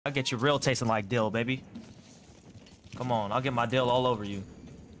I'll get you real tasting like dill, baby. Come on, I'll get my dill all over you.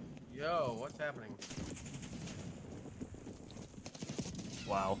 Yo, what's happening?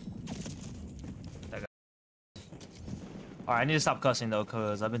 Wow. Alright, I need to stop cussing though,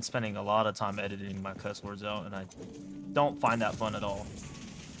 because I've been spending a lot of time editing my cuss words out, and I don't find that fun at all.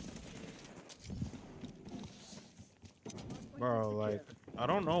 Bro, like, I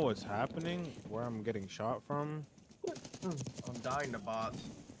don't know what's happening, where I'm getting shot from. I'm dying to bots.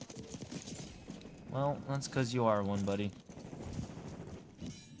 Well, that's because you are one, buddy.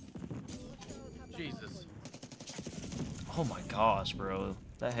 Jesus. Oh my gosh, bro.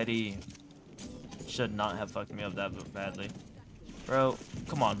 That heady should not have fucked me up that badly. Bro,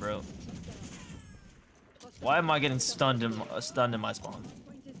 come on, bro. Why am I getting stunned in my spawn?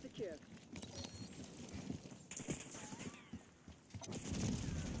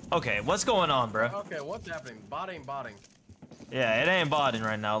 Okay, what's going on, bro? Okay, what's happening? Botting. Yeah, it ain't botting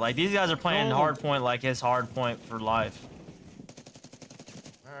right now. Like, these guys are playing hardpoint like it's hardpoint for life.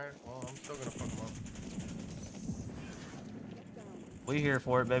 Alright, well, I'm still gonna fuck them up. We here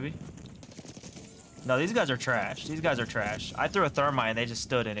for it, baby. No, these guys are trash. These guys are trash. I threw a thermite and they just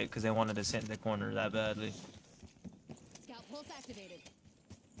stood in it because they wanted to sit in the corner that badly. Scout pulse activated.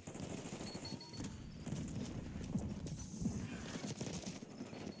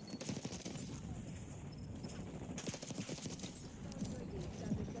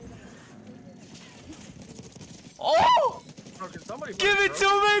 Oh! Bro, can somebody Give it to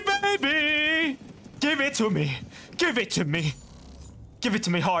me, baby! Give it to me! Give it to me! Give it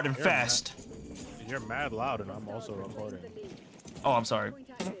to me hard and fast. You're mad loud, and I'm also recording. Oh, I'm sorry.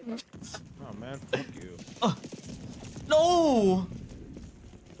 Oh man, fuck you. No!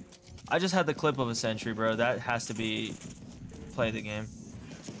 I just had the clip of a sentry, bro. That has to be play the game.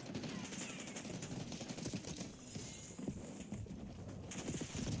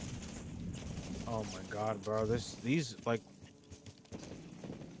 Oh my god, bro. These like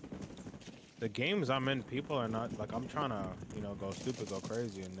the games I'm in, people are not like, I'm trying to, you know, go stupid, go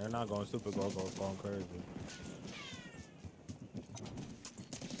crazy, and they're not going stupid, going crazy.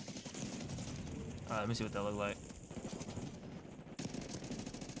 Let me see what that look like.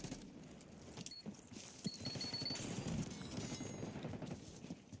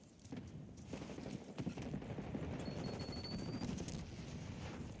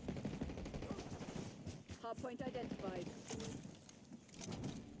 Hardpoint identified.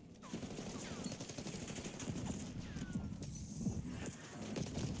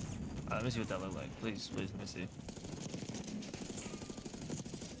 Let me see what that look like. Please, let me see.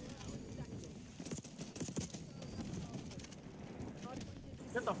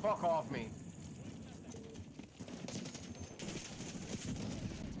 Get the fuck off me.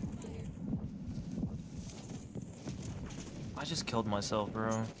 I just killed myself,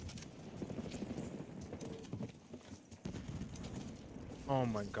 bro. Oh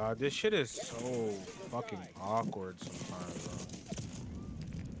my god, this shit is so fucking awkward sometimes, bro.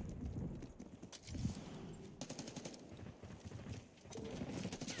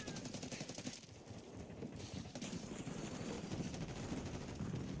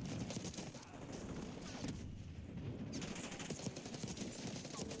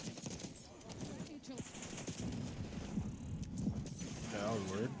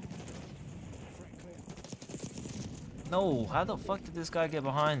 No, how the fuck did this guy get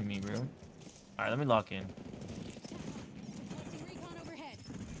behind me, bro? Alright, let me lock in. Recon overhead.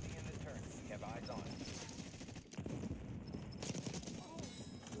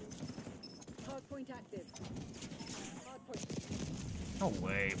 Hardpoint active. Hardpoint. No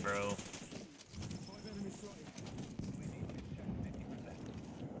way, bro.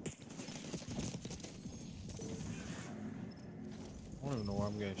 I don't even know where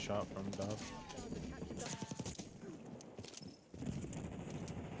I'm getting shot from, dog.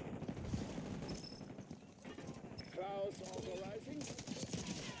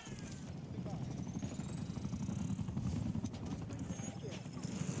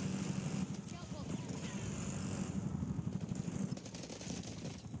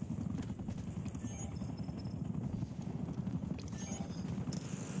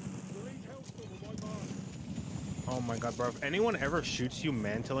 Oh my god, bro. If anyone ever shoots you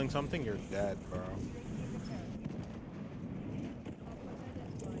mantling something, you're dead, bro.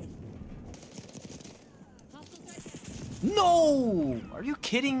 No! Are you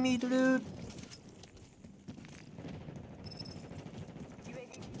kidding me, dude?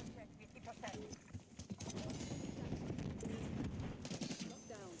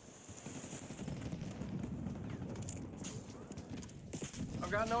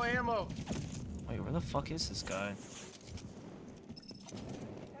 I've got no ammo. Wait, where the fuck is this guy?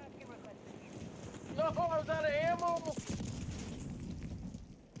 I was out of ammo.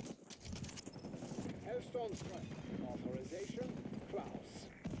 Hellstone strike. Authorization. Klaus.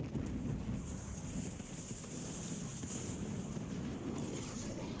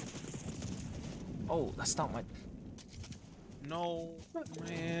 Oh, that's not my. No,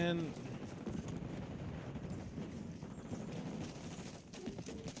 man.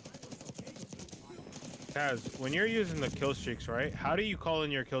 Guys, when you're using the kill streaks, right? How do you call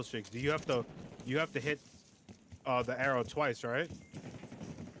in your kill streaks? Do you have to hit the arrow twice, right?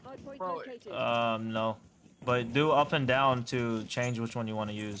 Hardpoint Bro, located. No, but do up and down to change which one you want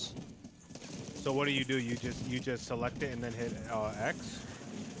to use. So what do? You just select it and then hit X?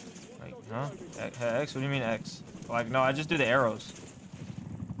 Like, huh? X? What do you mean X? Like, no, I just do the arrows.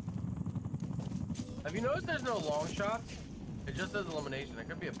 Have you noticed there's no long shots? It just says elimination. It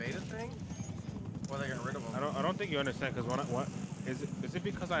could be a beta thing, or they got rid of them. I don't think you understand, because what is it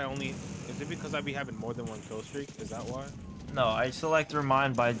because I be having more than one kill streak? Is that why? No, I select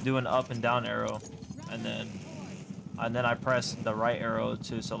mine by doing up and down arrow, and then I press the right arrow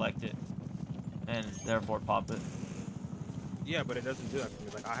to select it, and therefore pop it. Yeah, but it doesn't do that for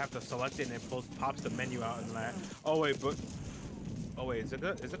me. Like, I have to select it and it pops the menu out, and that. Oh wait, is it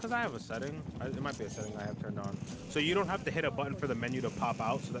because I have a setting? It might be a setting I have turned on. So you don't have to hit a button for the menu to pop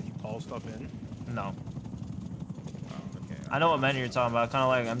out so that you call stuff in? No. Oh, okay. I know what menu you're talking about, kind of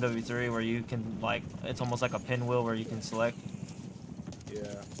like MW3, where you can, like, it's almost like a pinwheel where you can select.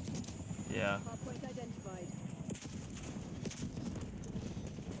 Yeah. Yeah. Hardpoint identified.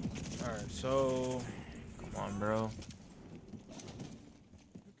 Alright, so... Come on, bro.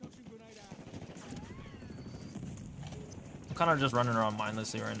 I'm kind of just running around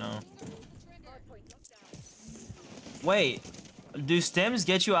mindlessly right now. Hardpoint locked down. Wait, do stems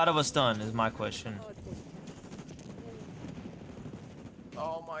get you out of a stun, is my question. Hardpoint.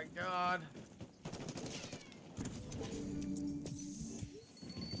 Oh my god.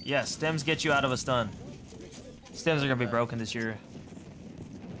 Yes, stems get you out of a stun. Stems are gonna be broken this year.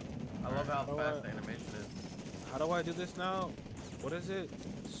 I love how fast the animation is. How do I do this now? What is it?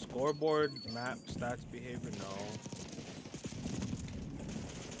 Scoreboard, map, stats, behavior? No.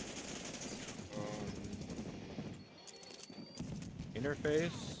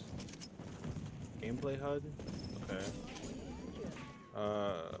 Interface. Gameplay HUD. Okay.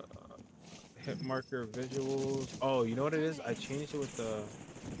 Hit marker visuals. Oh, you know what it is? I changed it with the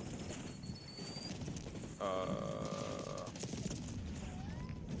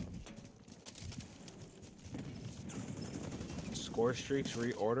score streaks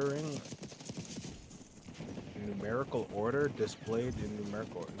reordering. Numerical order displayed in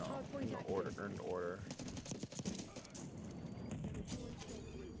numerical in order.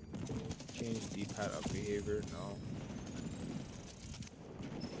 Change D-pad up behavior. No.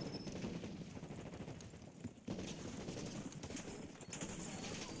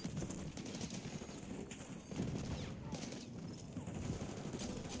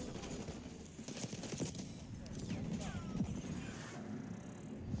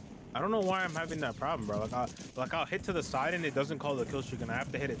 I don't know why I'm having that problem, bro. Like I'll hit to the side and it doesn't call the kill streak, and I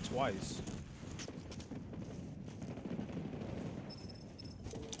have to hit it twice.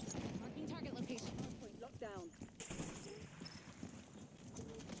 Marking target location. Hardpoint locked down.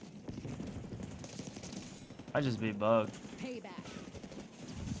 I just be bugged. Payback.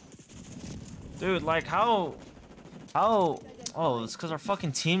 Dude, like how, oh, it's because our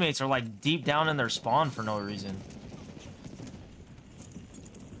fucking teammates are like deep down in their spawn for no reason.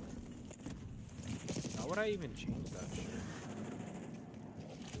 How would I even change that shit?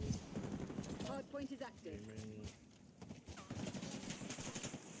 Hardpoint is active.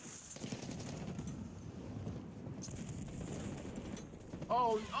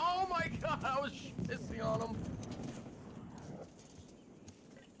 Oh my god, I was pissing on him.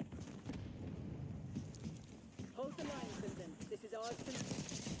 Hold the line, Vincent. This is ours.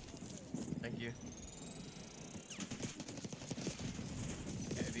 Thank you.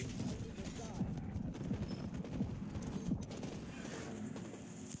 Heavy.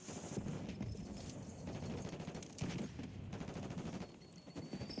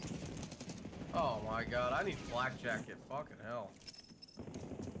 Oh my god, I need flak jacket. Fucking hell.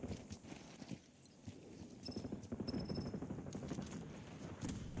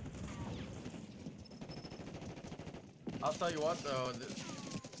 I'll tell you what though.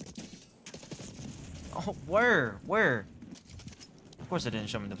 Oh, where? Of course it didn't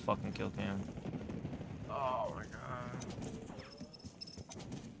show me the fucking kill cam. Oh my god.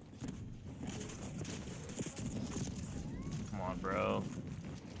 Come on, bro.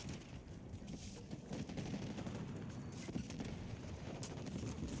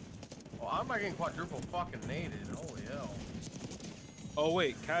 Oh, I'm not getting quadruple fucking naded. Holy hell. Oh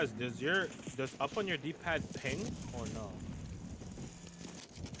wait, Kaz, does up on your D-pad ping or no?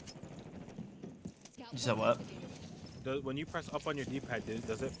 Scout You said point what? activated. When you press up on your D-pad,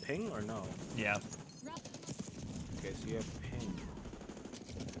 does it ping or no? Yeah. Route. Okay, so you have ping.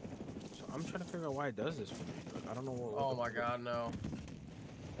 So I'm trying to figure out why it does this for me. Like, I don't know what. Oh my god, no.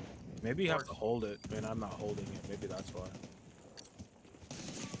 Maybe you have to hold it, and I'm not holding it. Maybe that's why.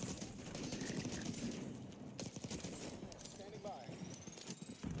 Standing by.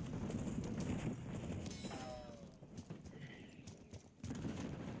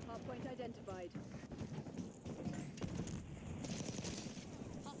 Hardpoint identified.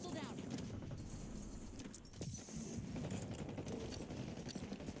 Hostile down.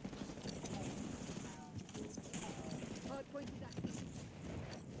 Hardpoint is active.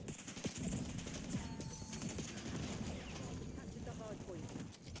 Captured the hardpoint.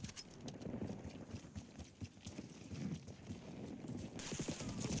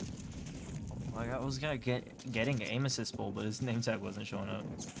 Like I was gonna getting aim assist pull, but his name tag wasn't showing up.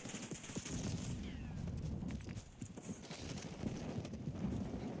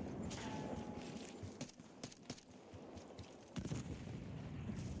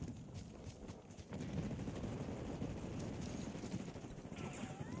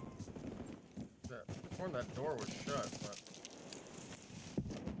 That door was shut, but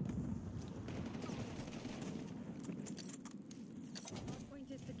Hardpoint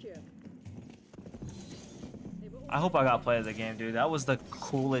is secure. They were all I hope I got play of the game, dude. That was the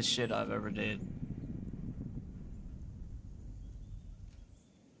coolest shit I've ever did.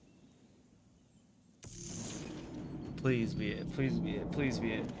 Please be it. Please be it. Please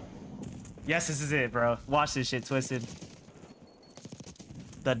be it. Yes, this is it, bro. Watch this shit, Twisted.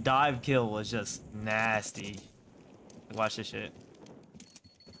 The dive kill was just nasty. Watch this shit.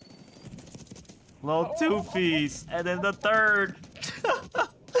 Little two-piece, and then the third.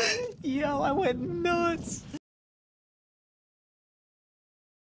 Yo, I went nuts.